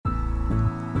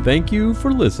Thank you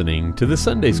for listening to the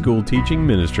Sunday School teaching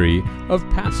ministry of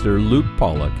Pastor Luke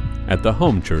Pollock at the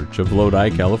Home Church of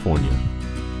Lodi, California.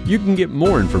 You can get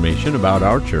more information about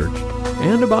our church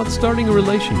and about starting a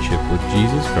relationship with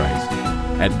Jesus Christ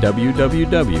at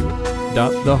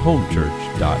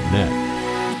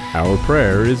www.thehomechurch.net. Our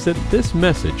prayer is that this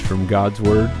message from God's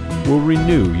Word will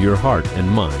renew your heart and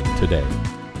mind today.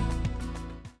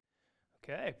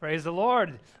 Okay, praise the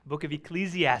Lord. Book of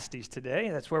Ecclesiastes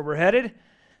today. That's where we're headed.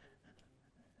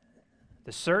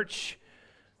 The search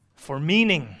for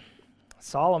meaning.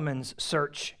 Solomon's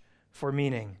search for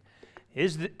meaning.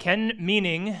 Can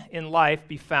meaning in life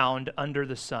be found under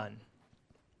the sun?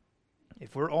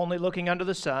 If we're only looking under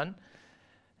the sun,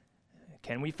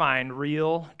 can we find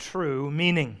real, true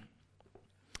meaning?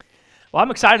 Well, I'm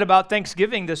excited about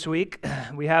Thanksgiving this week.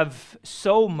 We have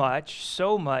so much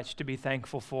to be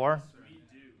thankful for.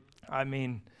 I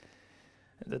mean,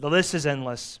 the list is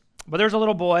endless. But there's a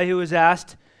little boy who was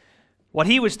asked what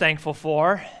he was thankful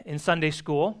for in Sunday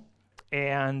school,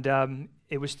 and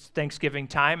it was Thanksgiving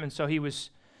time, and so he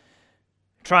was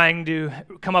trying to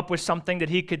come up with something that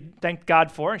he could thank God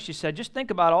for. And she said, just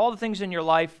think about all the things in your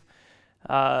life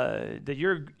that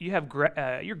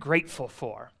you're grateful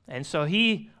for. And so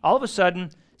he all of a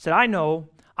sudden said, I know,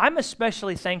 I'm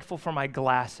especially thankful for my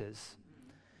glasses.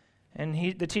 And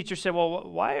the teacher said, well,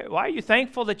 why are you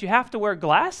thankful that you have to wear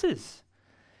glasses?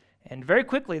 And very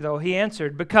quickly, though, he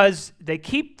answered, because they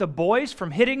keep the boys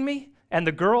from hitting me and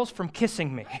the girls from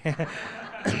kissing me.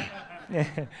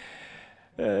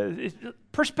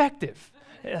 Perspective.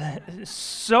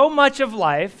 So much of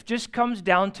life just comes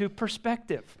down to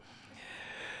perspective.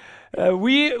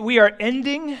 We are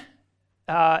ending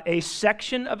a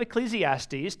section of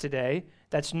Ecclesiastes today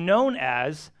that's known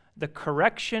as the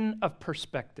correction of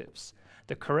perspectives.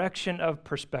 The correction of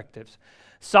perspectives.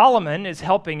 Solomon is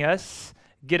helping us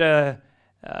get a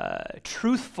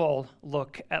truthful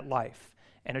look at life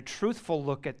and a truthful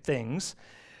look at things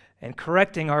and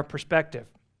correcting our perspective.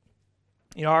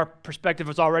 You know, our perspective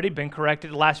has already been corrected.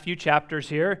 The last few chapters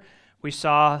here, we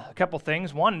saw a couple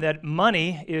things. One, that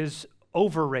money is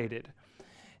overrated.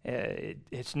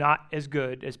 It's not as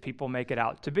good as people make it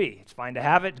out to be. It's fine to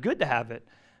have it, it's good to have it,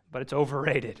 but it's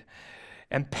overrated.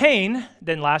 And pain,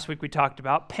 then last week we talked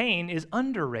about, pain is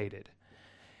underrated.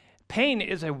 Pain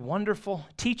is a wonderful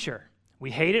teacher.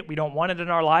 We hate it, we don't want it in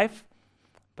our life,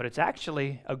 but it's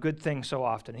actually a good thing so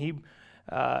often. He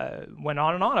went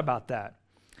on and on about that.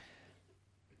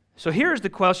 So here's the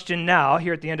question now,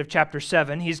 here at the end of chapter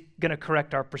 7, he's going to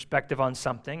correct our perspective on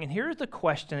something, and here's the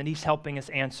question that he's helping us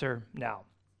answer now.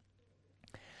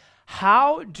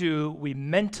 How do we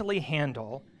mentally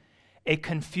handle a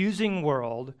confusing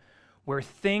world where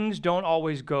things don't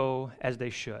always go as they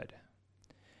should?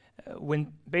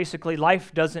 When basically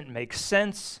life doesn't make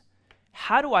sense,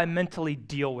 how do I mentally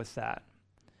deal with that?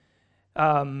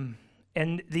 And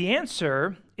the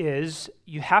answer is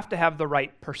you have to have the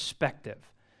right perspective.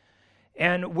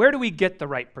 And where do we get the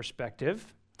right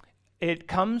perspective? It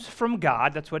comes from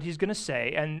God. That's what he's going to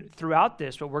say. And throughout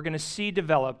this, what we're going to see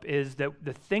develop is that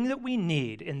the thing that we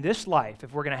need in this life,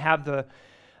 if we're going to have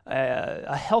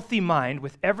a healthy mind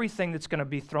with everything that's going to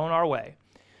be thrown our way,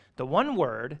 the one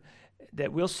word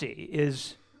that we'll see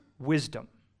is wisdom.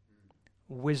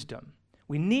 Wisdom.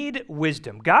 We need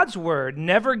wisdom. God's word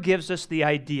never gives us the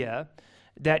idea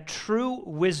that true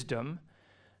wisdom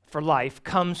for life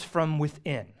comes from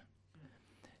within.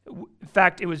 In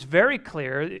fact, it was very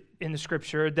clear in the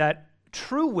scripture that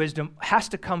true wisdom has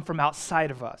to come from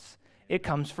outside of us. It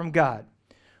comes from God.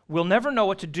 We'll never know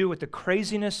what to do with the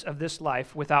craziness of this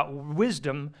life without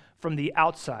wisdom from the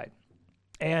outside.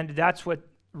 And that's what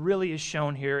really is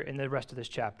shown here in the rest of this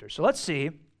chapter. So let's see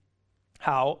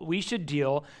how we should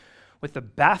deal with the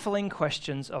baffling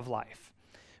questions of life.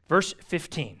 Verse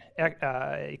 15,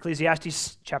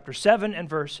 Ecclesiastes chapter 7 and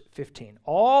verse 15.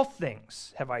 All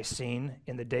things have I seen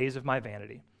in the days of my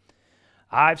vanity.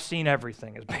 I've seen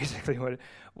everything is basically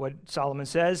what Solomon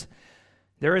says.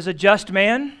 There is a just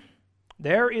man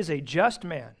that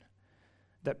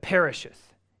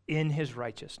perisheth in his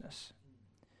righteousness.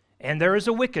 And there is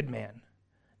a wicked man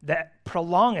that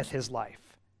prolongeth his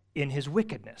life in his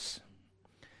wickedness.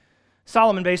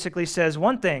 Solomon basically says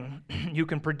one thing you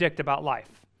can predict about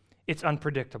life. It's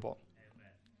unpredictable. Amen.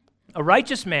 A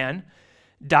righteous man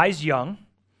dies young,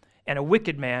 and a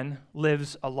wicked man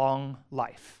lives a long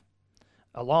life.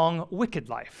 A long, wicked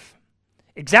life.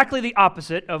 Exactly the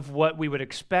opposite of what we would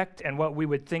expect and what we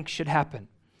would think should happen.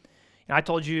 And I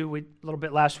told you a little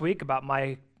bit last week about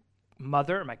my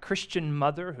mother, my Christian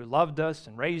mother who loved us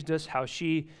and raised us, how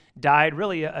she died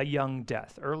really a young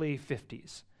death, early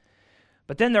 50s.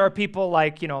 But then there are people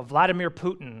like, Vladimir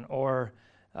Putin or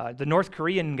the North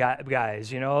Korean guys,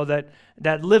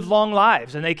 that live long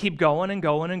lives, and they keep going and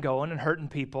going and going and hurting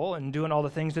people and doing all the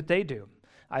things that they do.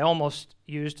 I almost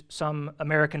used some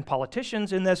American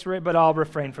politicians in this, but I'll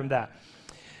refrain from that.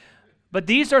 But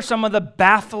these are some of the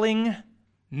baffling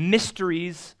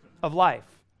mysteries of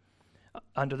life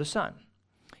under the sun.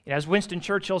 As Winston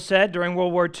Churchill said during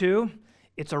World War II,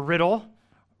 it's a riddle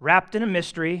wrapped in a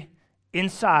mystery,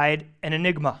 inside an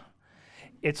enigma.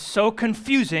 It's so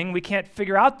confusing, we can't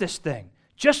figure out this thing.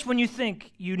 Just when you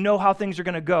think you know how things are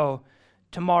going to go,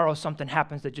 tomorrow something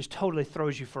happens that just totally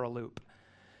throws you for a loop.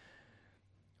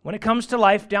 When it comes to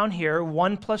life down here,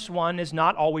 1 + 1 is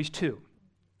not always 2.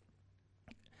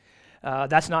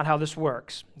 That's not how this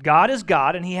works. God is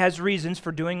God, and he has reasons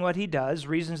for doing what he does,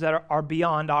 reasons that are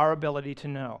beyond our ability to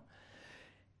know.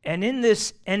 And in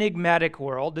this enigmatic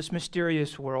world, this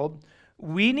mysterious world,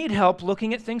 we need help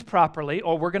looking at things properly,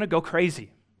 or we're going to go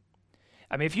crazy.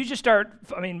 If you just start,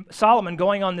 Solomon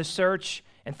going on this search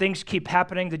and things keep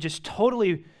happening that just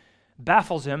totally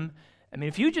baffles him.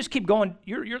 If you just keep going,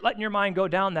 you're letting your mind go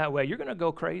down that way, you're going to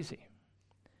go crazy.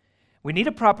 We need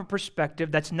a proper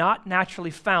perspective that's not naturally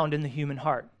found in the human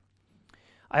heart.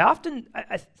 I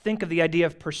think of the idea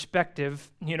of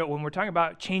perspective, when we're talking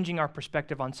about changing our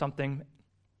perspective on something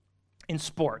in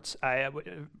sports. I have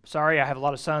a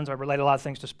lot of sons. I relate a lot of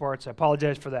things to sports. I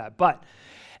apologize for that. But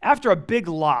after a big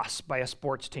loss by a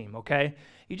sports team, okay,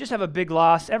 you just have a big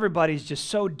loss. Everybody's just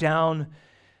so down.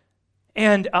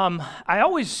 And I'll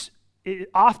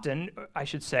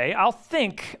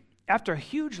think, after a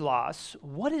huge loss,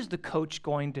 what is the coach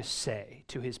going to say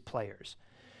to his players?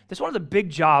 That's one of the big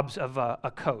jobs of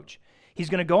a coach. He's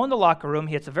going to go in the locker room.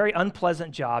 It's a very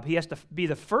unpleasant job. He has to be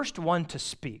the first one to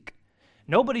speak.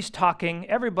 Nobody's talking.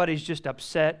 Everybody's just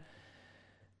upset.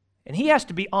 And he has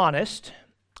to be honest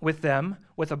with them,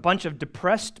 with a bunch of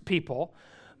depressed people,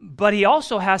 but he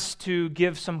also has to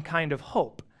give some kind of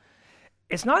hope.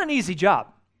 It's not an easy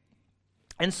job.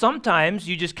 And sometimes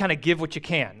you just kind of give what you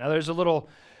can. Now,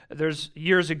 there's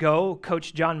years ago,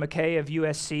 Coach John McKay of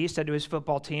USC said to his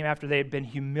football team after they had been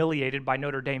humiliated by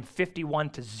Notre Dame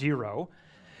 51-0,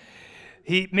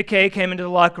 McKay came into the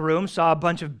locker room, saw a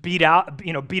bunch of beat up,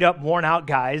 worn out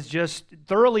guys, just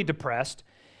thoroughly depressed,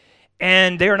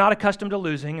 and they are not accustomed to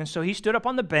losing. And so he stood up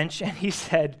on the bench and he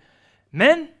said,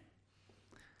 "Men,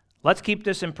 let's keep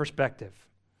this in perspective.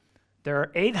 There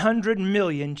are 800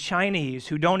 million Chinese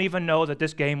who don't even know that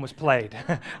this game was played."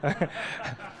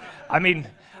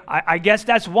 I guess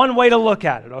that's one way to look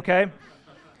at it, okay?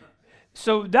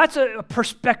 So that's a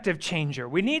perspective changer.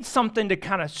 We need something to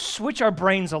kind of switch our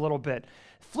brains a little bit,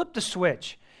 flip the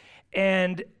switch.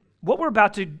 And what we're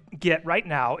about to get right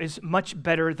now is much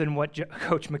better than what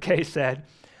Coach McKay said.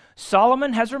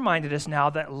 Solomon has reminded us now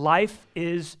that life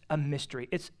is a mystery.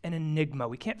 It's an enigma.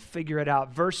 We can't figure it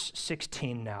out. Verse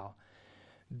 16 now.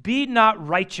 "Be not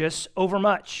righteous over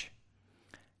much,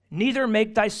 neither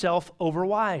make thyself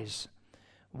overwise.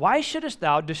 Why shouldest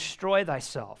thou destroy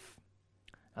thyself?"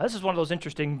 Now, this is one of those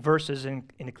interesting verses in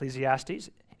Ecclesiastes.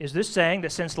 Is this saying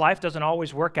that since life doesn't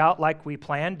always work out like we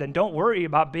planned, then don't worry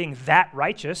about being that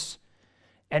righteous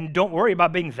and don't worry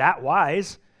about being that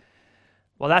wise?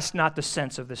 Well, that's not the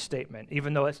sense of this statement,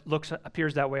 even though it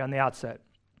appears that way on the outset.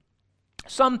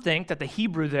 Some think that the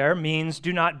Hebrew there means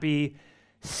do not be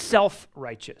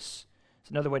self-righteous. It's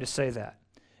another way to say that.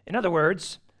 In other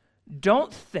words,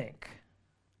 don't think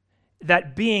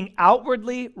that being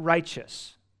outwardly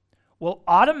righteous will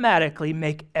automatically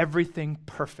make everything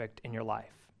perfect in your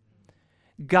life.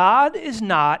 God is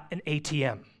not an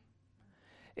ATM.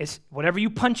 It's whatever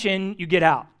you punch in, you get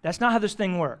out. That's not how this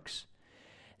thing works.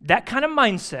 That kind of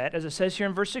mindset, as it says here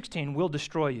in verse 16, will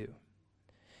destroy you.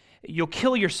 You'll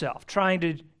kill yourself trying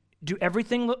to do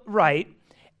everything right,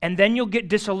 and then you'll get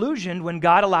disillusioned when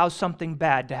God allows something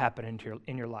bad to happen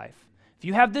in your life. If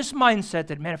you have this mindset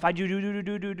that, man, if I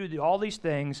do all these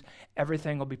things,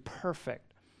 everything will be perfect.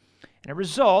 And it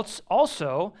results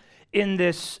also in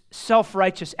this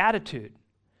self-righteous attitude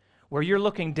where you're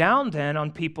looking down then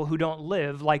on people who don't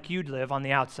live like you'd live on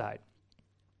the outside.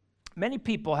 Many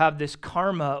people have this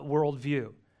karma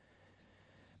worldview,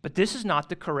 but this is not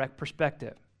the correct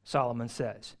perspective, Solomon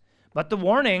says. But the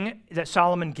warning that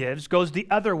Solomon gives goes the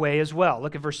other way as well.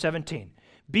 Look at verse 17.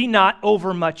 "Be not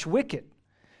overmuch wicked,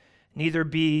 neither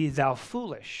be thou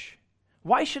foolish.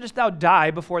 Why shouldest thou die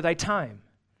before thy time?"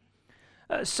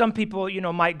 Some people,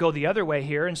 might go the other way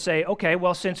here and say, okay,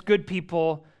 well, since good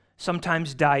people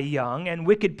sometimes die young and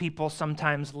wicked people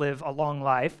sometimes live a long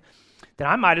life, then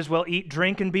I might as well eat,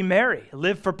 drink, and be merry,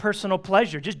 live for personal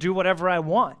pleasure, just do whatever I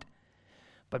want.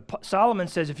 But Solomon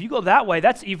says, if you go that way,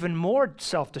 that's even more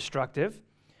self-destructive.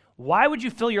 Why would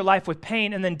you fill your life with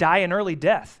pain and then die an early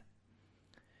death?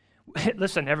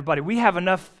 Listen, everybody, we have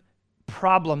enough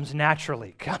problems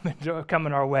naturally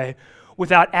coming our way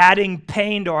without adding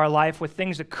pain to our life with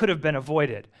things that could have been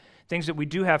avoided, things that we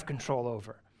do have control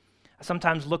over. I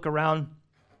sometimes look around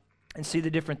and see the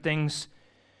different things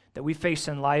that we face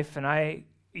in life, and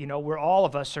where all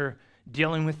of us are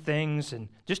dealing with things and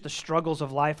just the struggles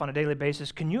of life on a daily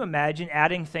basis. Can you imagine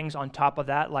adding things on top of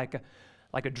that, like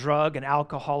a drug and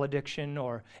alcohol addiction,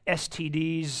 or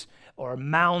STDs, or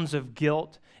mounds of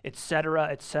guilt, et cetera,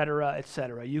 et cetera, et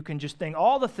cetera? You can just think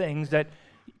all the things that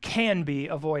can be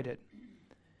avoided.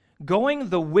 Going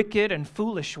the wicked and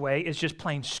foolish way is just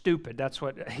plain stupid. That's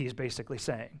what he's basically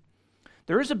saying.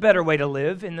 There is a better way to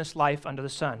live in this life under the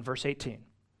sun. Verse 18.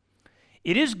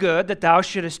 It is good that thou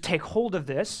shouldest take hold of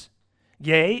this.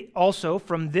 Yea, also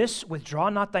from this withdraw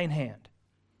not thine hand.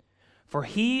 For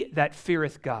he that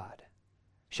feareth God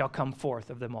shall come forth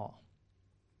of them all.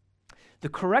 The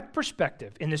correct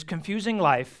perspective in this confusing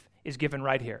life is given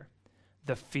right here.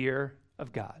 The fear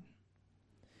of God.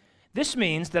 This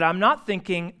means that I'm not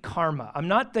thinking karma. I'm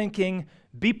not thinking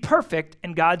be perfect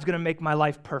and God's going to make my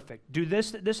life perfect. Do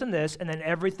this, this, and this, and then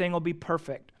everything will be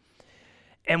perfect.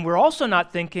 And we're also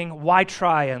not thinking, why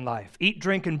try in life? Eat,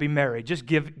 drink, and be merry. Just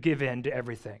give in to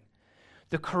everything.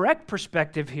 The correct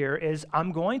perspective here is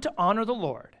I'm going to honor the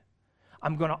Lord.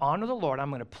 I'm going to honor the Lord. I'm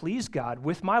going to please God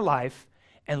with my life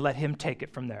and let him take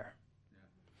it from there.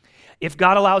 If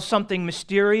God allows something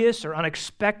mysterious or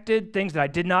unexpected, things that I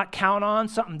did not count on,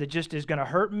 something that just is going to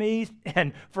hurt me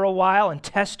and for a while and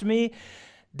test me,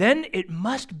 then it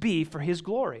must be for his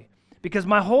glory. Because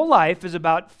my whole life is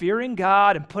about fearing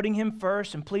God and putting him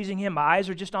first and pleasing him. My eyes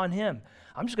are just on him.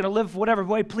 I'm just going to live whatever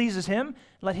way pleases him and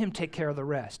let him take care of the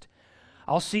rest.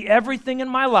 I'll see everything in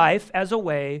my life as a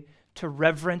way to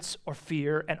reverence or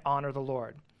fear and honor the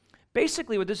Lord.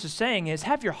 Basically, what this is saying is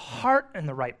have your heart in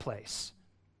the right place.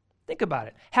 Think about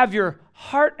it. Have your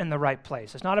heart in the right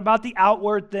place. It's not about the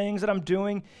outward things that I'm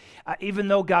doing, even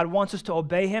though God wants us to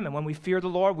obey him, and when we fear the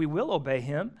Lord, we will obey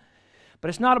him. But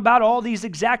it's not about all these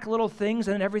exact little things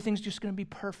and everything's just going to be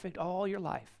perfect all your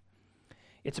life.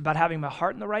 It's about having my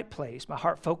heart in the right place, my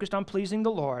heart focused on pleasing the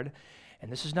Lord.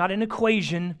 And this is not an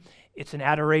equation, it's an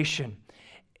adoration.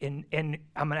 And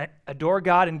I'm going to adore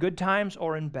God in good times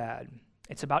or in bad.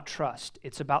 It's about trust.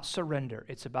 It's about surrender.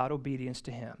 It's about obedience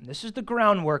to him. This is the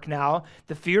groundwork now,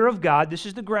 the fear of God. This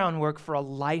is the groundwork for a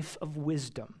life of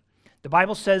wisdom. The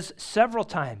Bible says several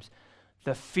times,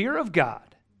 the fear of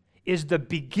God is the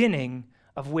beginning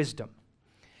of wisdom.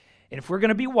 And if we're going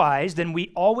to be wise, then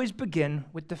we always begin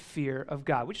with the fear of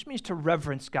God, which means to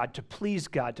reverence God, to please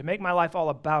God, to make my life all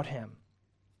about him.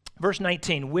 Verse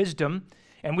 19, wisdom,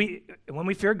 and when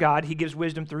we fear God, he gives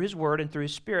wisdom through his word and through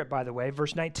his spirit, by the way.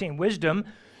 Verse 19, wisdom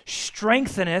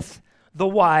strengtheneth the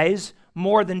wise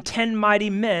more than 10 mighty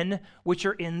men which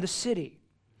are in the city.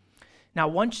 Now,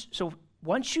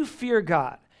 once you fear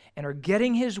God and are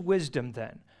getting his wisdom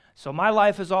then, so my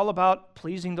life is all about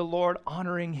pleasing the Lord,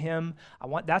 honoring him.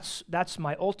 That's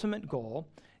my ultimate goal.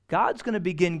 God's going to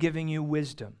begin giving you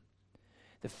wisdom.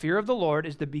 The fear of the Lord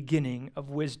is the beginning of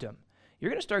wisdom. You're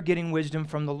going to start getting wisdom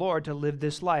from the Lord to live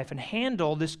this life and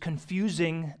handle the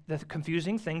confusing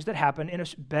things that happen in a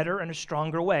better and a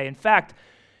stronger way. In fact,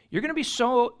 you're going to be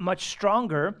so much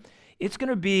stronger, it's going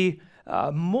to be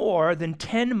more than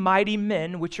 10 mighty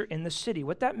men which are in the city.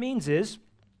 What that means is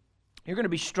you're going to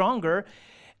be stronger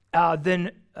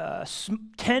than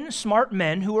 10 smart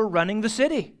men who are running the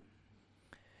city.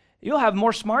 You'll have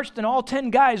more smarts than all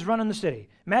 10 guys running the city.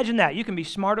 Imagine that. You can be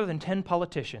smarter than 10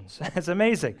 politicians. That's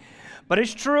amazing. But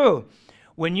it's true.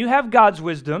 When you have God's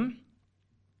wisdom,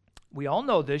 we all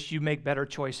know this, you make better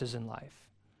choices in life.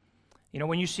 You know,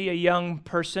 when you see a young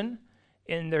person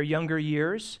in their younger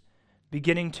years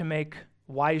beginning to make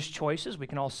wise choices, we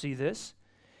can all see this,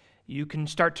 you can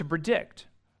start to predict.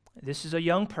 This is a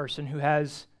young person who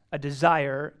has a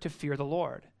desire to fear the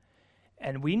Lord.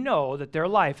 And we know that their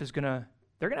life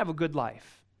they're going to have a good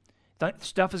life.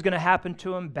 Stuff is going to happen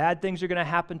to them. Bad things are going to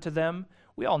happen to them.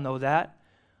 We all know that.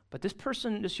 But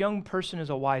this young person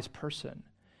is a wise person.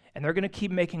 And they're going to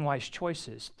keep making wise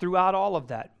choices throughout all of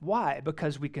that. Why?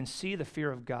 Because we can see the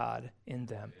fear of God in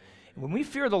them. And when we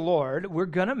fear the Lord, we're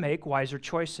going to make wiser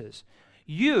choices.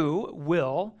 You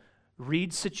will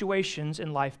read situations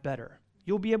in life better.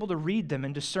 You'll be able to read them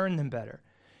and discern them better.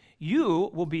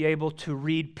 You will be able to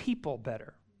read people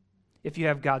better if you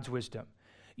have God's wisdom.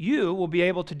 You will be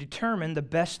able to determine the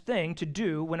best thing to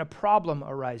do when a problem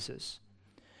arises.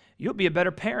 You'll be a better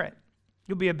parent.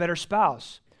 You'll be a better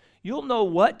spouse. You'll know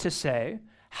what to say,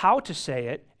 how to say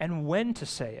it and when to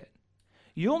say it.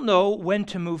 You'll know when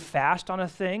to move fast on a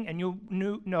thing, and you'll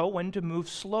know when to move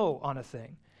slow on a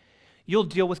thing. You'll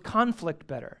deal with conflict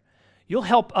better. You'll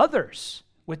help others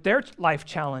with their life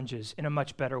challenges in a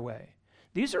much better way.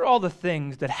 These are all the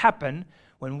things that happen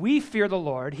when we fear the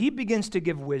Lord. He begins to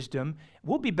give wisdom.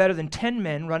 We'll be better than 10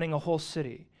 men running a whole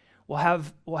city. We'll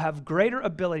have greater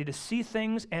ability to see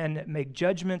things and make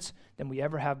judgments than we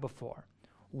ever have before.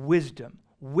 Wisdom.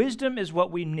 Wisdom is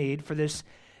what we need for this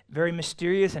very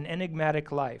mysterious and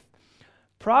enigmatic life.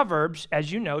 Proverbs,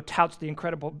 as you know, touts the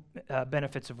incredible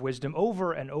benefits of wisdom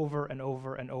over and over and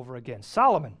over and over again.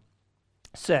 Solomon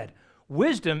said,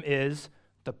 wisdom is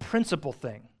the principal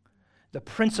thing. The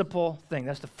principal thing.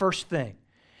 That's the first thing.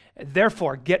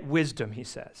 Therefore, get wisdom, he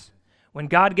says. When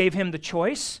God gave him the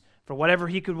choice for whatever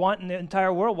he could want in the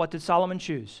entire world, what did Solomon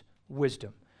choose?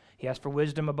 Wisdom. He asked for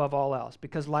wisdom above all else.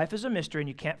 Because life is a mystery and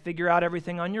you can't figure out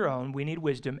everything on your own, we need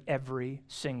wisdom every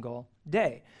single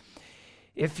day.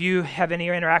 If you have any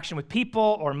interaction with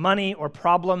people or money or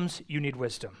problems, you need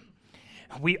wisdom.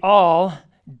 We all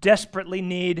desperately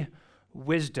need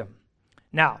wisdom.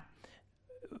 Now,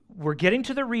 we're getting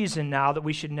to the reason now that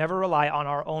we should never rely on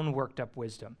our own worked up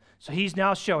wisdom. So he's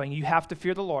now showing you have to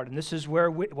fear the Lord. And this is where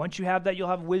once you have that, you'll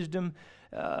have wisdom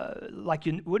like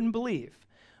you wouldn't believe.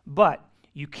 But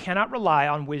you cannot rely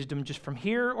on wisdom just from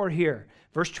here or here.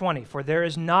 Verse 20, for there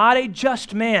is not a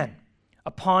just man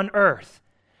upon earth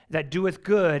that doeth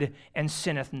good and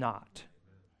sinneth not.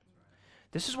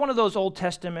 This is one of those Old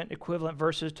Testament equivalent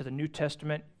verses to the New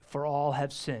Testament, for all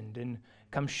have sinned and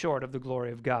come short of the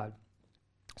glory of God.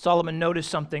 Solomon noticed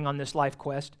something on this life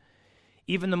quest.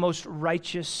 Even the most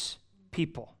righteous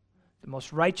people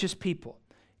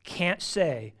can't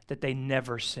say that they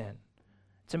never sin.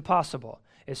 It's impossible.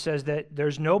 It says that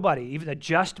there's nobody, even a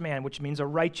just man, which means a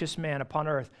righteous man upon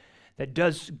earth, that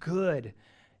does good.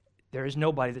 There is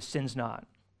nobody that sins not.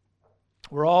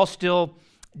 We're all still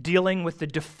dealing with the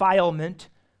defilement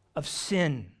of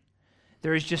sin.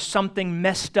 There is just something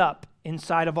messed up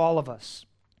inside of all of us.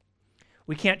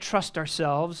 We can't trust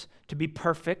ourselves to be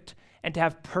perfect and to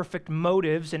have perfect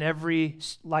motives in every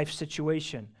life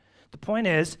situation. The point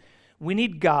is, we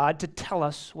need God to tell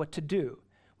us what to do.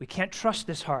 We can't trust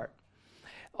this heart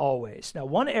always. Now,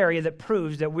 one area that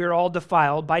proves that we're all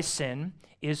defiled by sin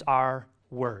is our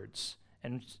words.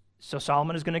 And so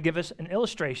Solomon is going to give us an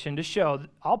illustration to show,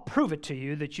 I'll prove it to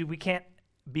you, that we can't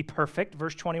be perfect.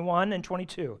 Verse 21 and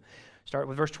 22. Start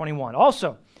with verse 21.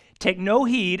 Also, take no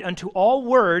heed unto all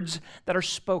words that are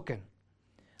spoken,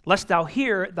 lest thou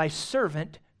hear thy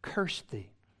servant curse thee.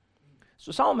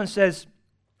 So Solomon says,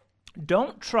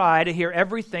 don't try to hear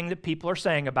everything that people are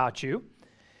saying about you,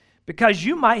 because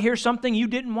you might hear something you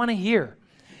didn't want to hear.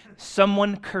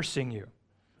 Someone cursing you.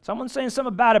 Someone saying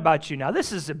something bad about you. Now,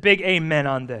 this is a big amen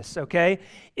on this, okay?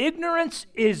 Ignorance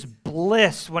is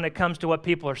bliss when it comes to what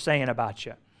people are saying about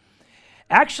you.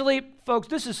 Actually, folks,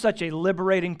 this is such a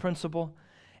liberating principle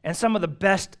and some of the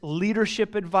best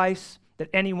leadership advice that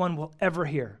anyone will ever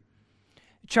hear.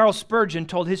 Charles Spurgeon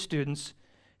told his students,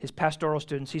 his pastoral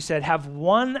students, he said, have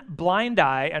one blind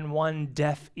eye and one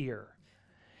deaf ear.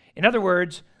 In other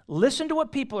words, listen to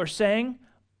what people are saying,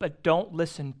 but don't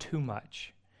listen too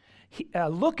much.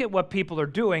 Look at what people are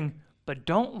doing, but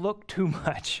don't look too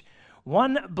much.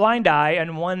 One blind eye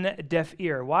and one deaf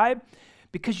ear. Why?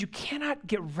 Because you cannot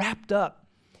get wrapped up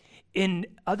in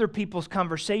other people's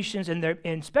conversations, and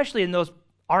especially in those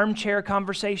armchair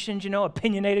conversations,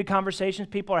 opinionated conversations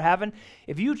people are having.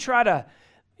 If you try to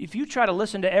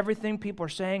listen to everything people are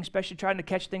saying, especially trying to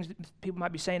catch things that people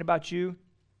might be saying about you,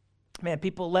 man,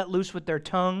 people let loose with their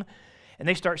tongue, and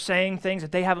they start saying things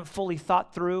that they haven't fully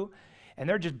thought through, and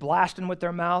they're just blasting with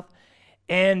their mouth.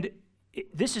 And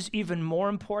this is even more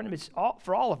important. It's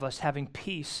for all of us having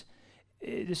peace.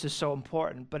 This is so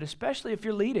important, but especially if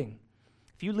you're leading.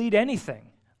 If you lead anything,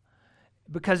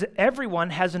 because everyone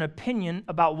has an opinion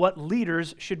about what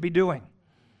leaders should be doing.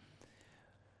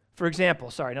 For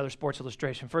example, another sports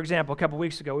illustration. For example, a couple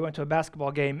weeks ago, we went to a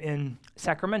basketball game in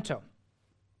Sacramento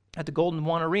at the Golden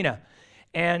One Arena,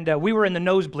 and we were in the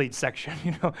nosebleed section.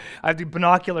 I had the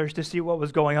binoculars to see what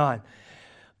was going on.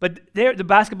 But there, the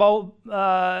basketball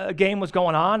game was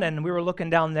going on, and we were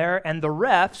looking down there, and the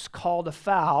refs called a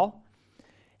foul.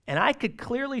 And I could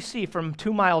clearly see from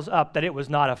 2 miles up that it was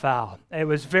not a foul. It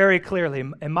was very clearly.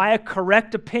 And my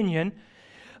correct opinion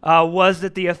was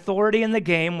that the authority in the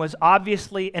game was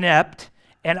obviously inept,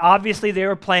 and obviously they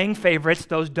were playing favorites,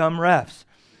 those dumb refs.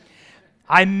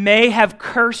 I may have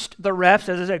cursed the refs,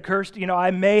 as I said,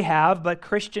 I may have, but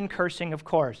Christian cursing, of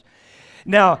course.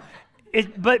 Now,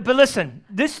 But listen,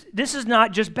 this is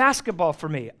not just basketball for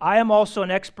me. I am also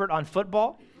an expert on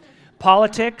football,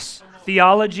 politics,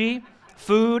 theology,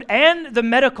 food, and the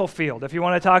medical field, if you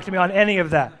want to talk to me on any of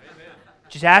that.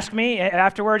 Just ask me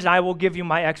afterwards, and I will give you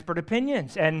my expert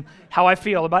opinions and how I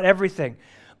feel about everything.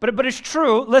 But it's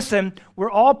true. Listen,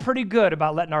 we're all pretty good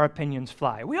about letting our opinions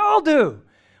fly. We all do.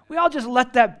 We all just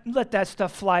let that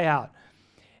stuff fly out.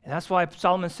 And that's why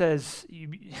Solomon says,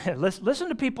 listen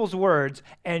to people's words,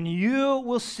 and you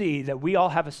will see that we all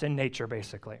have a sin nature,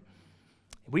 basically.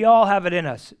 We all have it in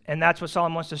us. And that's what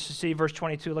Solomon wants us to see. Verse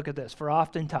 22, look at this. For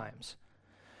oftentimes,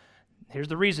 here's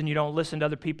the reason you don't listen to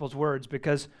other people's words,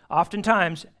 because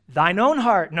oftentimes thine own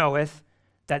heart knoweth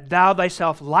that thou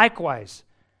thyself likewise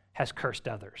hast cursed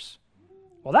others.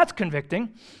 Well, that's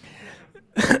convicting.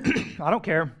 I don't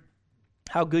care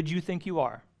how good you think you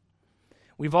are.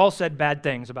 We've all said bad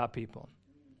things about people.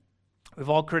 We've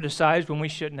all criticized when we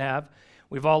shouldn't have.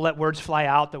 We've all let words fly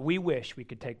out that we wish we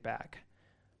could take back.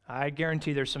 I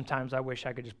guarantee there's some times I wish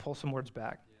I could just pull some words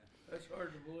back. That's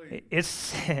hard to believe.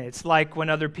 It's like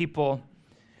when other people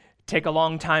take a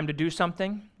long time to do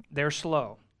something, they're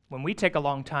slow. When we take a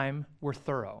long time, we're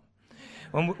thorough.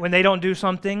 When they don't do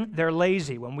something, they're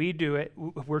lazy. When we do it,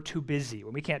 we're too busy.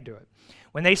 When we can't do it.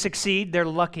 When they succeed, they're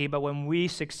lucky, but when we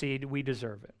succeed, we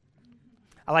deserve it.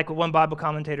 I like what one Bible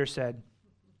commentator said.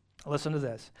 Listen to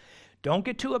this. Don't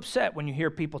get too upset when you hear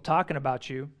people talking about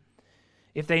you.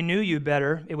 If they knew you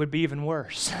better, it would be even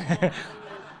worse.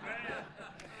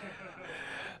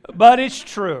 But it's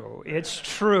true. It's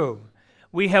true.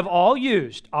 We have all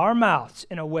used our mouths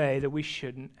in a way that we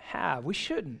shouldn't have. We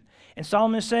shouldn't. And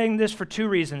Solomon is saying this for two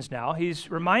reasons now.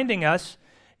 He's reminding us,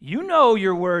 you know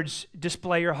your words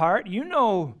display your heart. You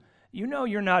know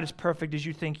you're not as perfect as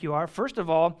you think you are. First of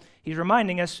all, he's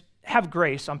reminding us, have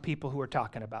grace on people who are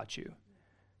talking about you.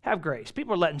 Have grace.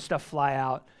 People are letting stuff fly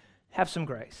out. Have some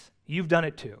grace. You've done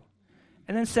it too.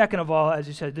 And then second of all, as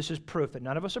he said, this is proof that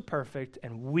none of us are perfect,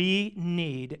 and we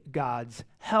need God's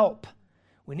help.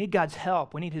 We need God's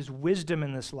help. We need his wisdom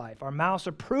in this life. Our mouths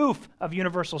are proof of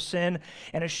universal sin,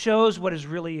 and it shows what is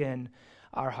really in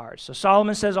our hearts. So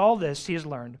Solomon says all this he has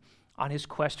learned on his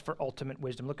quest for ultimate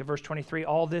wisdom. Look at verse 23.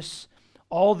 All this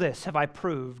have I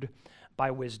proved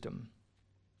by wisdom.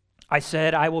 I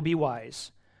said, I will be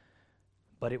wise,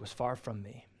 but it was far from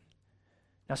me.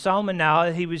 Now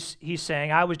Solomon he's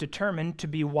saying, I was determined to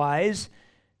be wise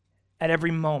at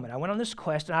every moment. I went on this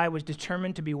quest, and I was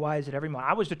determined to be wise at every moment.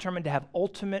 I was determined to have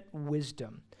ultimate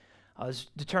wisdom. I was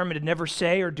determined to never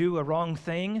say or do a wrong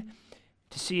thing,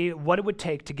 to see what it would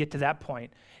take to get to that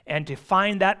point, and to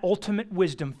find that ultimate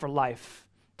wisdom for life,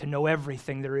 to know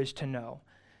everything there is to know.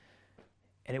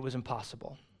 And it was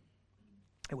impossible.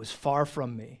 It was far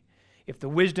from me. If the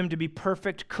wisdom to be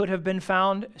perfect could have been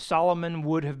found, Solomon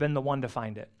would have been the one to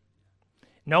find it.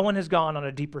 No one has gone on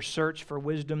a deeper search for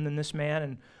wisdom than this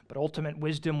man, but ultimate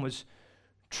wisdom was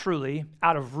truly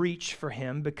out of reach for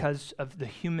him because of the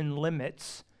human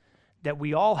limits that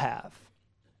we all have.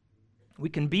 We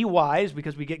can be wise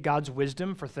because we get God's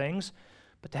wisdom for things,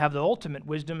 but to have the ultimate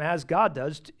wisdom as God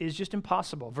does is just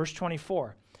impossible. Verse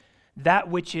 24, that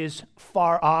which is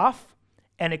far off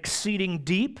and exceeding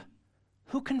deep,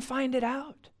 who can find it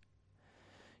out?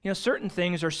 You know, certain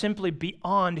things are simply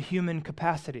beyond human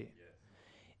capacity.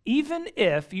 Even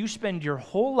if you spend your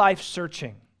whole life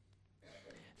searching,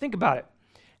 think about it.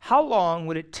 How long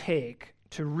would it take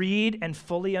to read and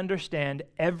fully understand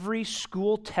every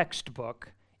school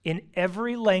textbook in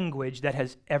every language that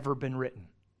has ever been written?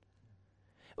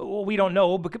 Well, we don't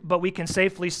know, but we can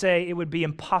safely say it would be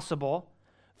impossible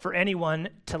for anyone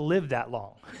to live that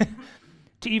long,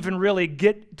 to even really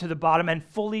get to the bottom and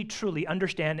fully, truly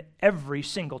understand every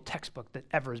single textbook that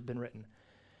ever has been written.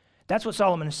 That's what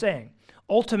Solomon is saying.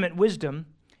 Ultimate wisdom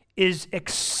is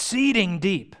exceeding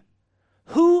deep.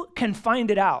 Who can find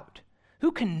it out?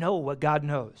 Who can know what God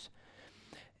knows?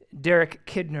 Derek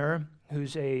Kidner,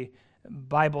 who's a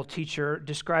Bible teacher,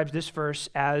 describes this verse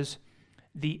as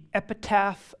the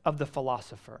epitaph of the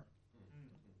philosopher.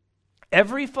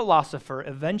 Every philosopher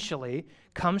eventually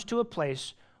comes to a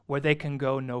place where they can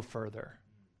go no further.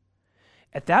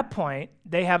 At that point,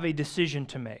 they have a decision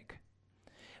to make.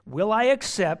 Will I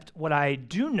accept what I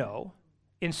do know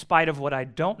in spite of what I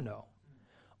don't know?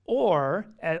 Or,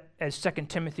 as 2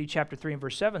 Timothy chapter 3 and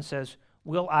verse 7 says,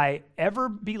 will I ever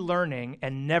be learning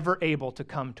and never able to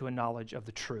come to a knowledge of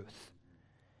the truth?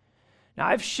 Now,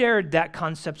 I've shared that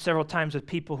concept several times with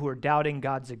people who are doubting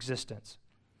God's existence.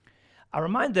 I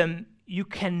remind them, you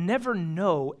can never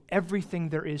know everything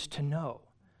there is to know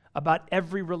about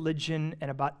every religion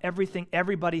and about everything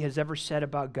everybody has ever said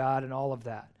about God and all of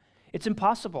that. It's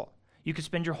impossible. You could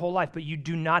spend your whole life, but you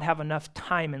do not have enough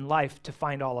time in life to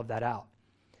find all of that out.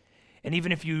 And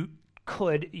even if you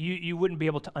could, you wouldn't be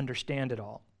able to understand it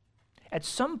all. At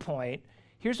some point,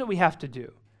 here's what we have to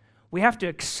do. We have to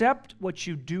accept what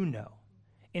you do know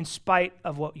in spite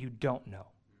of what you don't know.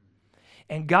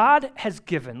 And God has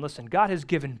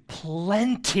given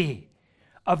plenty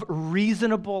of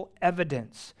reasonable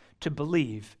evidence to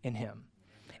believe in him.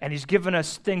 And he's given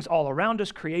us things all around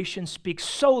us. Creation speaks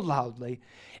so loudly.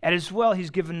 And as well,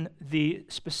 he's given the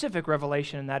specific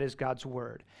revelation, and that is God's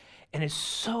word. And it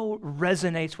so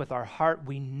resonates with our heart.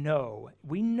 We know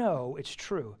it's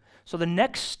true. So the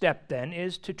next step then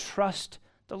is to trust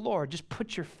the Lord. Just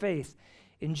put your faith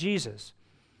in Jesus.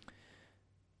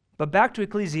 But back to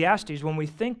Ecclesiastes, when we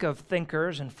think of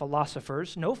thinkers and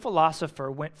philosophers, no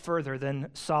philosopher went further than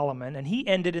Solomon, and he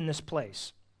ended in this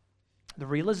place. The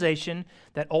realization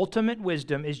that ultimate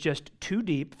wisdom is just too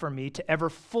deep for me to ever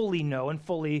fully know and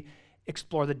fully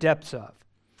explore the depths of.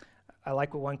 I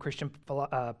like what one Christian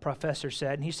professor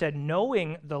said, and he said,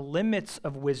 knowing the limits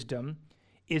of wisdom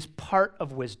is part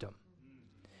of wisdom.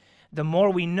 The more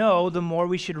we know, the more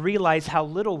we should realize how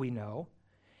little we know,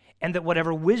 and that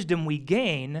whatever wisdom we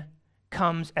gain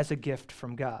comes as a gift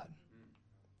from God.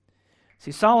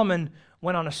 See, Solomon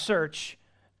went on a search,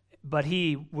 but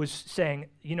he was saying,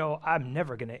 I'm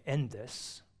never going to end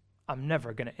this. I'm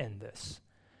never going to end this.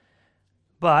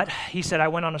 But he said, I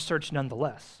went on a search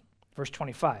nonetheless. Verse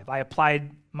 25, I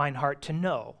applied mine heart to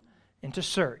know and to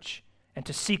search and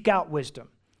to seek out wisdom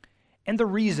and the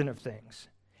reason of things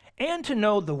and to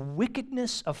know the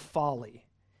wickedness of folly,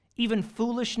 even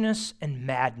foolishness and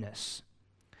madness.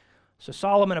 So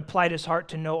Solomon applied his heart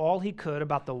to know all he could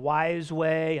about the wise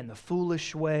way and the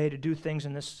foolish way to do things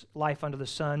in this life under the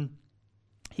sun.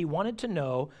 He wanted to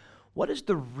know what is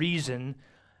the reason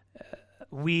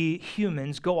we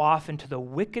humans go off into the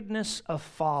wickedness of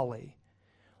folly.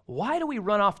 Why do we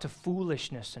run off to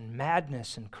foolishness and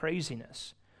madness and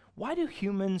craziness? Why do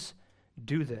humans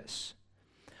do this?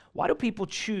 Why do people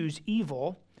choose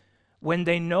evil when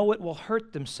they know it will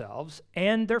hurt themselves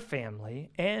and their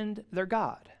family and their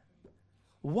God?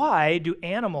 Why do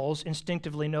animals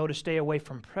instinctively know to stay away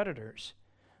from predators,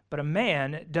 but a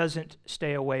man doesn't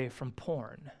stay away from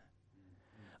porn?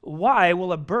 Why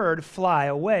will a bird fly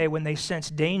away when they sense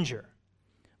danger,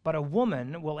 but a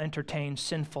woman will entertain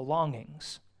sinful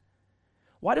longings?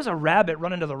 Why does a rabbit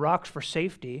run into the rocks for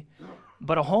safety,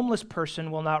 but a homeless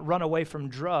person will not run away from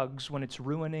drugs when it's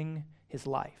ruining his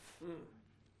life?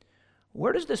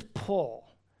 Where does this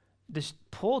pull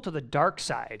to the dark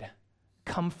side,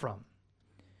 come from?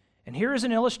 And here is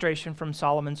an illustration from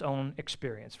Solomon's own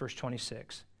experience, verse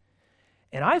 26.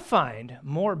 And I find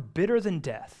more bitter than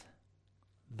death,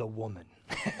 the woman.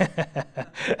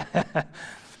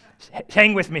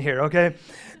 Hang with me here, okay?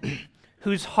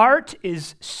 Whose heart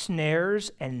is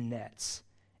snares and nets,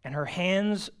 and her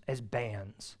hands as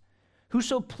bands.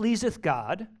 Whoso pleaseth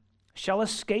God shall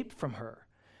escape from her,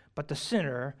 but the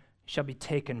sinner shall be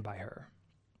taken by her.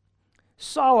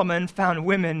 Solomon found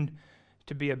women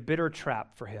to be a bitter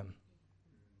trap for him.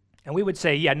 And we would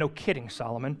say, yeah, no kidding,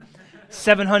 Solomon.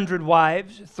 700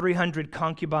 wives, 300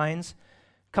 concubines.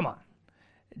 Come on.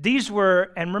 These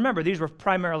were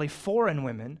primarily foreign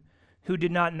women who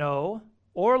did not know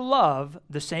or love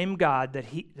the same God that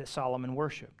Solomon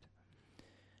worshiped.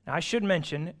 Now, I should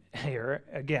mention here,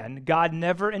 again, God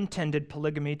never intended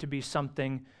polygamy to be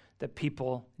something that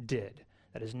people did.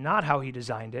 That is not how he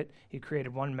designed it. He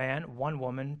created one man, one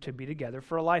woman to be together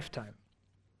for a lifetime.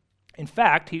 In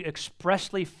fact, he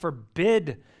expressly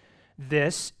forbid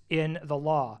this in the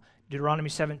law. Deuteronomy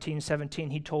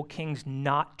 17:17, he told kings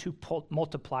not to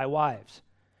multiply wives.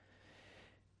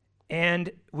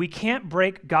 And we can't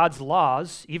break God's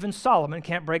laws. Even Solomon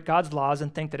can't break God's laws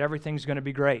and think that everything's going to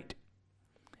be great.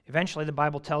 Eventually, the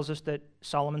Bible tells us that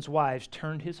Solomon's wives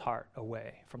turned his heart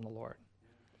away from the Lord.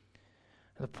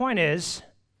 The point is,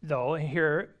 though,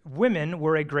 here, women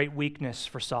were a great weakness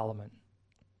for Solomon.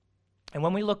 And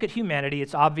when we look at humanity,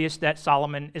 it's obvious that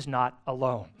Solomon is not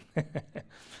alone.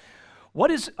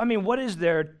 What is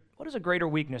a greater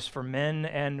weakness for men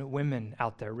and women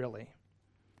out there, really?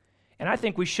 And I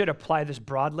think we should apply this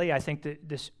broadly. I think that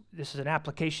this is an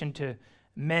application to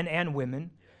men and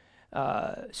women.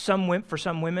 For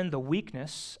some women, the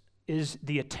weakness is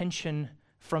the attention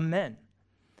from men.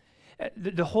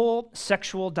 The whole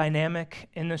sexual dynamic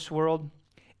in this world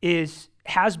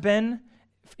has been,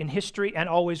 in history and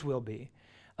always will be,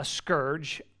 a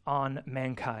scourge on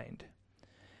mankind.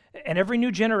 And every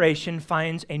new generation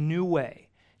finds a new way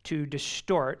to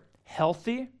distort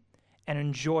healthy and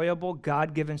enjoyable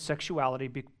God-given sexuality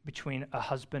between a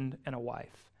husband and a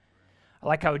wife. I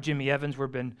like how Jimmy Evans,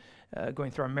 we've been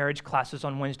going through our marriage classes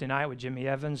on Wednesday night with Jimmy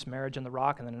Evans, Marriage on the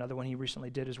Rock, and then another one he recently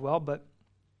did as well.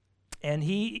 And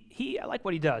I like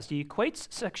what he does. He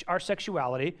equates our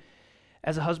sexuality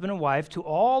as a husband and wife to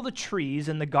all the trees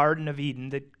in the Garden of Eden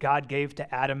that God gave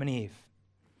to Adam and Eve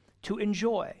to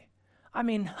enjoy. I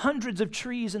mean, hundreds of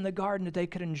trees in the garden that they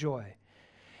could enjoy.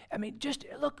 I mean, just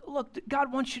look,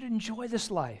 God wants you to enjoy this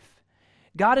life.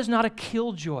 God is not a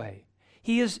killjoy.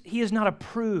 He is not a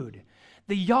prude.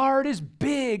 The yard is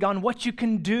big on what you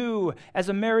can do as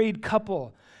a married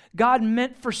couple. God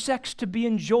meant for sex to be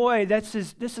enjoyed. This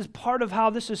is part of how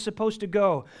this is supposed to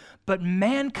go. But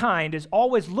mankind is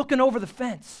always looking over the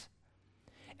fence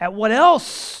at what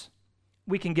else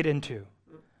we can get into.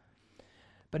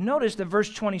 But notice that verse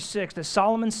 26, that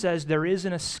Solomon says there is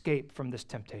an escape from this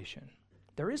temptation.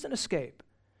 There is an escape.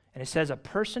 And it says a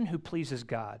person who pleases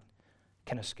God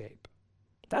can escape.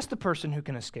 That's the person who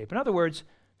can escape. In other words,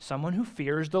 someone who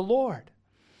fears the Lord.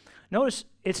 Notice,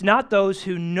 it's not those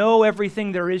who know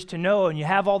everything there is to know and you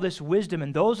have all this wisdom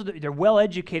and they're well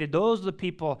educated. Those are the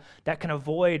people that can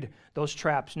avoid those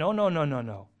traps.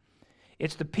 No.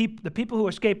 It's the people who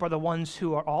escape are the ones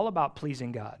who are all about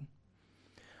pleasing God.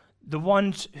 The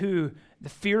ones who,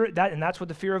 and that's what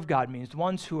the fear of God means, the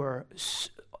ones who are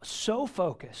so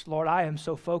focused. Lord, I am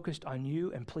so focused on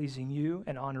you and pleasing you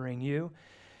and honoring you.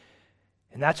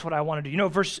 And that's what I want to do. You know,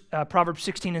 Proverbs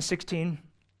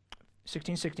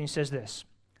 16:16 says this,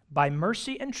 by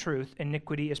mercy and truth,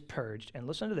 iniquity is purged. And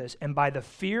listen to this, and by the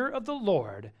fear of the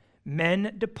Lord,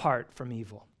 men depart from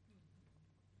evil.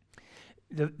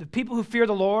 The people who fear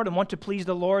the Lord and want to please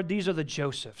the Lord, these are the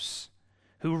Josephs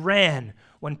who ran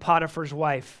when Potiphar's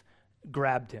wife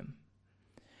grabbed him.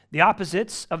 The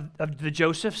opposites of the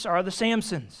Josephs are the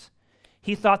Samsons.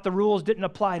 He thought the rules didn't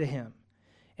apply to him,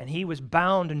 and he was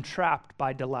bound and trapped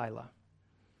by Delilah.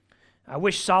 I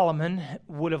wish Solomon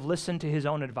would have listened to his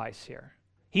own advice here.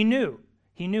 He knew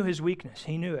his weakness.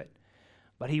 He knew it,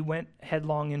 but he went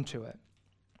headlong into it.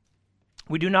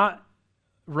 We do not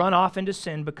run off into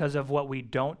sin because of what we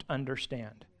don't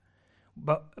understand,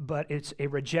 but it's a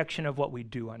rejection of what we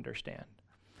do understand.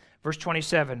 Verse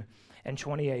 27 and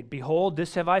 28, behold,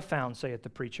 this have I found, saith the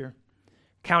preacher,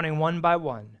 counting one by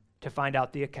one to find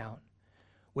out the account,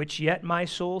 which yet my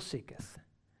soul seeketh,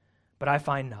 but I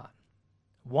find not.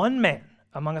 One man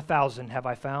among 1,000 have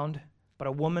I found, but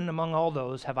a woman among all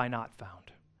those have I not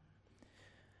found.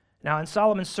 Now, in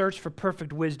Solomon's search for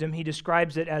perfect wisdom, he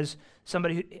describes it as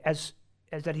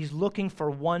as that he's looking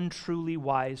for one truly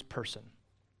wise person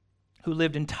who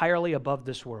lived entirely above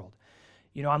this world.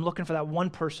 You know, I'm looking for that one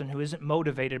person who isn't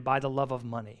motivated by the love of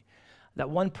money, that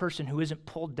one person who isn't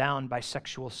pulled down by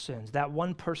sexual sins, that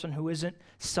one person who isn't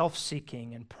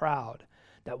self-seeking and proud,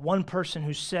 that one person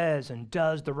who says and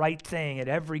does the right thing at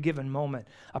every given moment,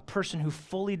 a person who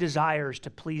fully desires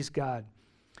to please God.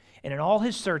 And in all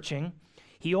his searching,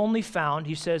 he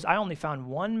says, I only found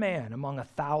one man among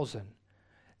 1,000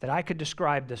 that I could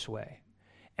describe this way.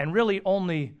 And really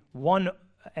only one,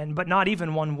 but not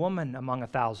even one woman among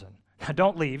 1,000. Now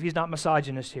don't leave, he's not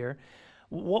misogynist here.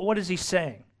 What is he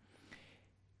saying?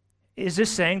 Is this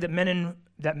saying that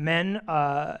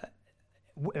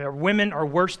women are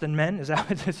worse than men? Is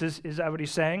that what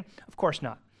he's saying? Of course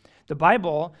not. The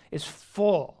Bible is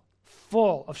full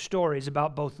of stories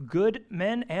about both good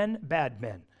men and bad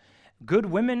men, good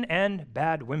women and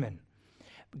bad women.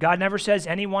 God never says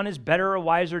anyone is better or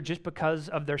wiser just because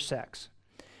of their sex.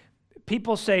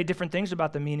 People say different things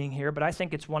about the meaning here, but I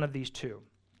think it's one of these two.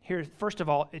 Here, first of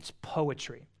all, it's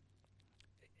poetry.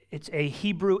 It's a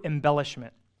Hebrew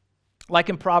embellishment. Like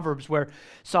in Proverbs where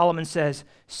Solomon says,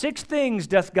 6 things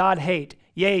doth God hate,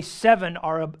 yea, 7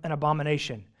 are an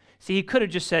abomination. See, he could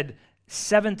have just said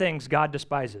 7 things God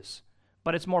despises,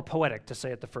 but it's more poetic to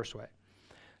say it the first way.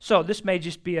 So this may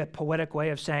just be a poetic way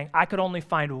of saying, I could only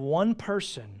find one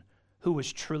person who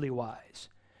was truly wise.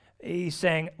 He's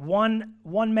saying one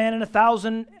man in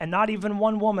 1,000 and not even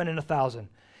one woman in 1,000.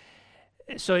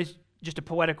 So it's just a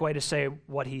poetic way to say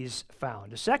what he's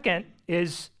found. The second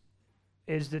is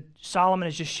that Solomon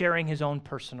is just sharing his own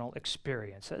personal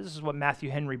experience. This is what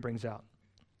Matthew Henry brings out,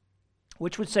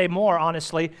 which would say more,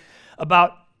 honestly,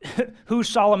 about who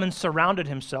Solomon surrounded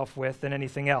himself with than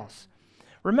anything else.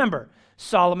 Remember,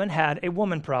 Solomon had a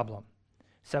woman problem.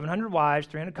 700 wives,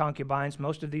 300 concubines,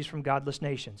 most of these from godless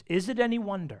nations. Is it any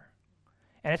wonder?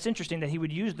 And it's interesting that he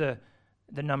would use the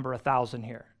number 1,000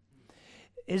 here.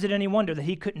 Is it any wonder that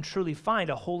he couldn't truly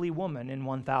find a holy woman in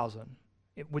 1,000?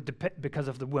 It would depend because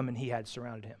of the women he had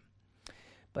surrounded him.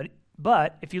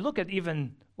 But if you look at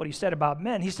even what he said about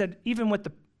men, he said even with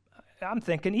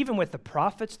the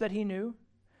prophets that he knew,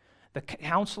 the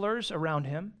counselors around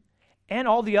him, and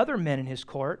all the other men in his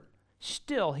court,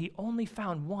 still he only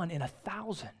found 1 in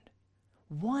 1,000.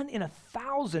 1 in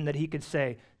 1,000 that he could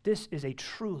say, this is a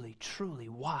truly, truly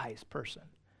wise person.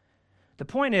 The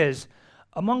point is,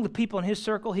 among the people in his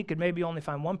circle, he could maybe only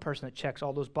find one person that checks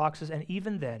all those boxes, and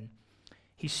even then,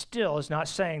 he still is not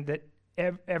saying that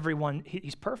everyone,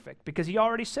 he's perfect, because he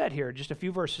already said here just a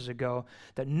few verses ago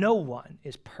that no one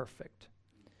is perfect.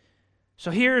 So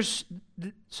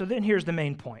then here's the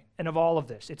main point, and of all of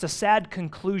this, it's a sad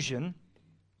conclusion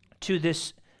to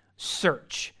this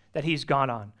search that he's gone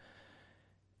on.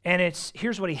 And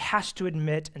here's what he has to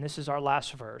admit, and this is our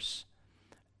last verse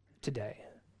today.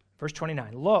 Verse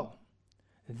 29, Lo,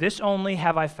 this only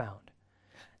have I found,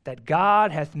 that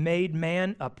God hath made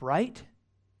man upright,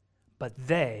 but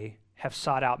they have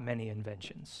sought out many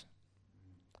inventions.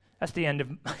 That's the end of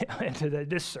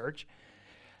this search.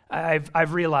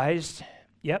 I've realized,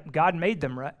 yep, God made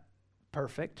them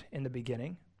perfect in the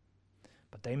beginning,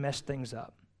 but they messed things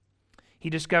up. He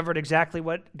discovered exactly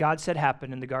what God said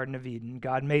happened in the Garden of Eden.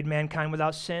 God made mankind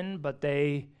without sin, but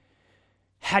they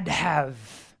had to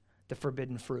have the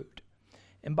forbidden fruit.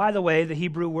 And by the way, the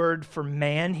Hebrew word for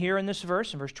man here in this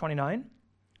verse, in verse 29,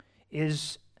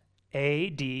 is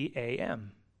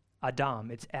A-D-A-M,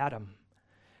 Adam. It's Adam.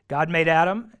 God made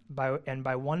Adam, and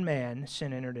by one man,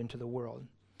 sin entered into the world.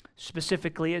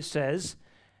 Specifically, it says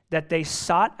that they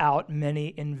sought out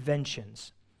many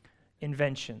inventions.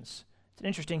 It's an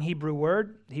interesting Hebrew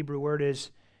word. The Hebrew word is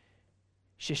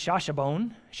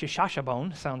shishashabon.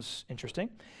 Shishashabon sounds interesting.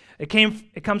 It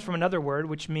comes from another word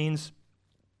which means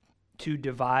to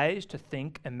devise, to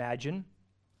think, imagine.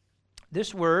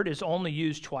 This word is only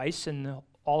used twice in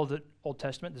all of the Old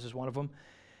Testament. This is one of them.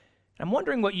 I'm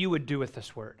wondering what you would do with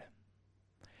this word.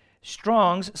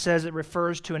 Strong's says it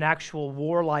refers to an actual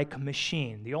warlike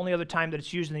machine. The only other time that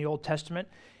it's used in the Old Testament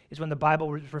is when the Bible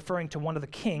was referring to one of the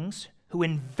kings who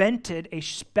invented a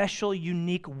special,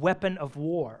 unique weapon of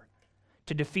war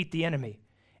to defeat the enemy,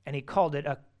 and he called it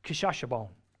a kishashabon.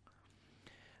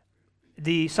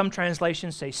 Some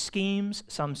translations say schemes,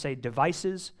 some say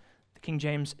devices. The King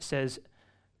James says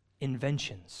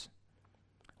inventions.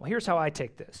 Well, here's how I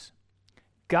take this.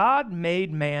 God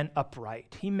made man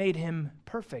upright. He made him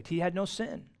perfect. He had no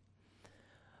sin.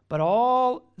 But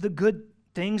all the good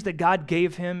things that God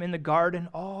gave him in the garden,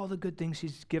 all the good things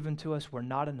he's given to us were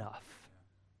not enough.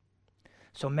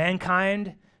 So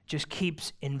mankind just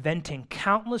keeps inventing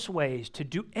countless ways to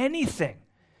do anything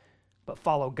but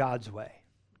follow God's way.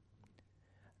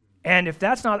 And if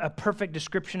that's not a perfect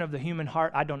description of the human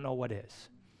heart, I don't know what is.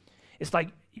 It's like,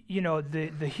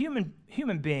 the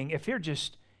human being, if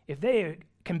they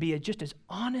can be just as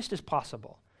honest as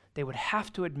possible, they would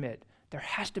have to admit there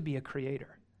has to be a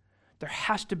creator. There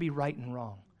has to be right and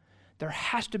wrong. There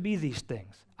has to be these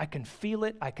things. I can feel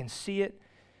it. I can see it.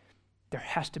 There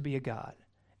has to be a God.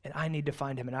 And I need to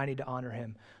find him and I need to honor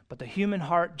him. But the human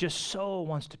heart just so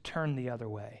wants to turn the other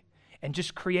way and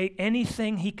just create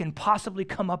anything he can possibly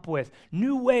come up with.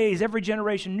 New ways, every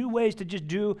generation, new ways to just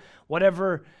do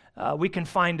whatever we can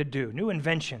find to do. New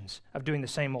inventions of doing the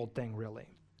same old thing, really.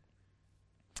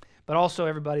 But also,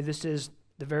 everybody, this is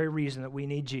the very reason that we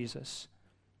need Jesus,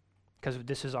 because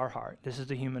this is our heart. This is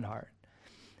the human heart.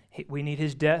 We need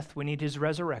his death. We need his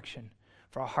resurrection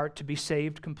for our heart to be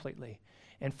saved completely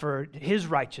and for his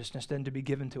righteousness then to be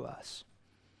given to us.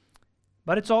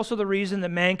 But it's also the reason that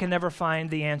man can never find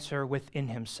the answer within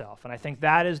himself. And I think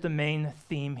that is the main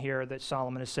theme here that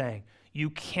Solomon is saying. You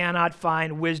cannot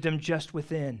find wisdom just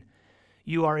within.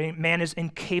 Man is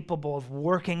incapable of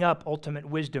working up ultimate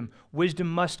wisdom.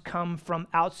 Wisdom must come from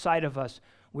outside of us.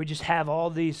 We just have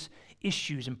all these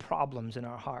issues and problems in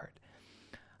our heart.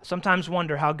 I sometimes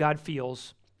wonder how God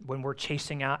feels when we're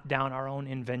chasing down our own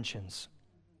inventions.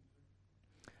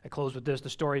 I close with this. The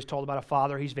story is told about a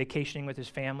father. He's vacationing with his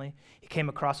family. He came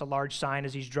across a large sign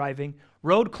as he's driving.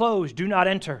 Road closed, do not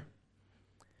enter.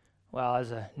 Well,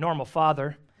 as a normal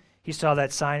father, he saw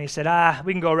that sign. He said,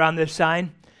 we can go around this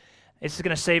sign. It's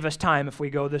going to save us time if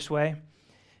we go this way.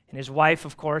 And his wife,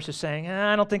 of course, is saying,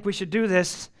 I don't think we should do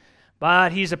this.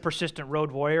 But he's a persistent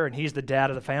road warrior, and he's the dad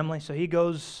of the family. So he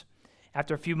goes,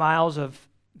 after a few miles of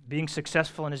being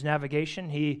successful in his navigation,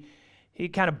 he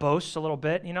kind of boasts a little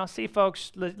bit. See,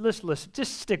 folks, listen,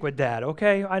 just stick with Dad,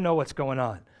 okay? I know what's going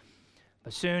on.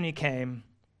 But soon he came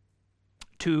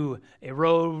to a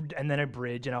road and then a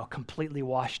bridge, and a completely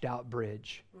washed out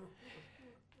bridge.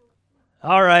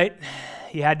 All right,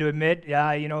 he had to admit,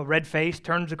 red-faced,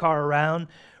 turns the car around,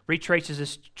 retraces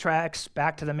his tracks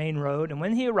back to the main road, and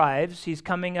when he arrives, he's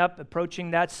coming up,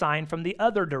 approaching that sign from the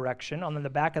other direction. On the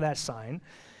back of that sign,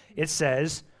 it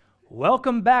says,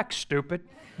 "Welcome back, stupid."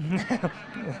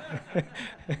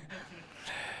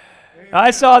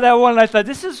 I saw that one and I thought,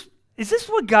 is this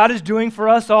what God is doing for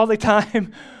us all the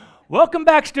time? Welcome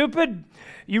back, stupid.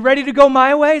 You ready to go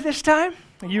my way this time?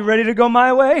 Are you ready to go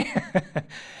my way?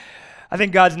 I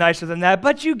think God's nicer than that,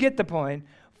 but you get the point.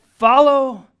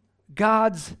 Follow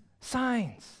God's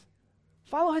signs.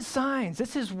 Follow his signs.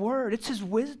 It's his word. It's his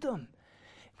wisdom.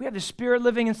 We have the Spirit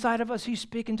living inside of us. He's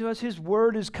speaking to us. His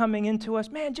word is coming into us.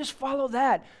 Man, just follow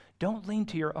that. Don't lean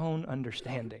to your own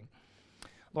understanding.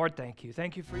 Lord, thank you.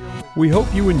 Thank you for your word. We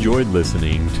hope you enjoyed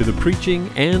listening to the preaching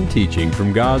and teaching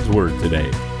from God's Word today.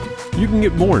 You can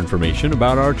get more information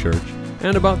about our church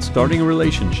and about starting a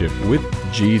relationship with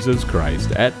Jesus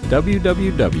Christ at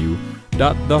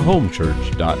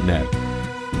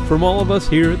www.thehomechurch.net. From all of us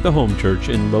here at the Home Church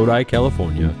in Lodi,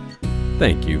 California,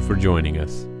 thank you for joining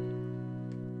us.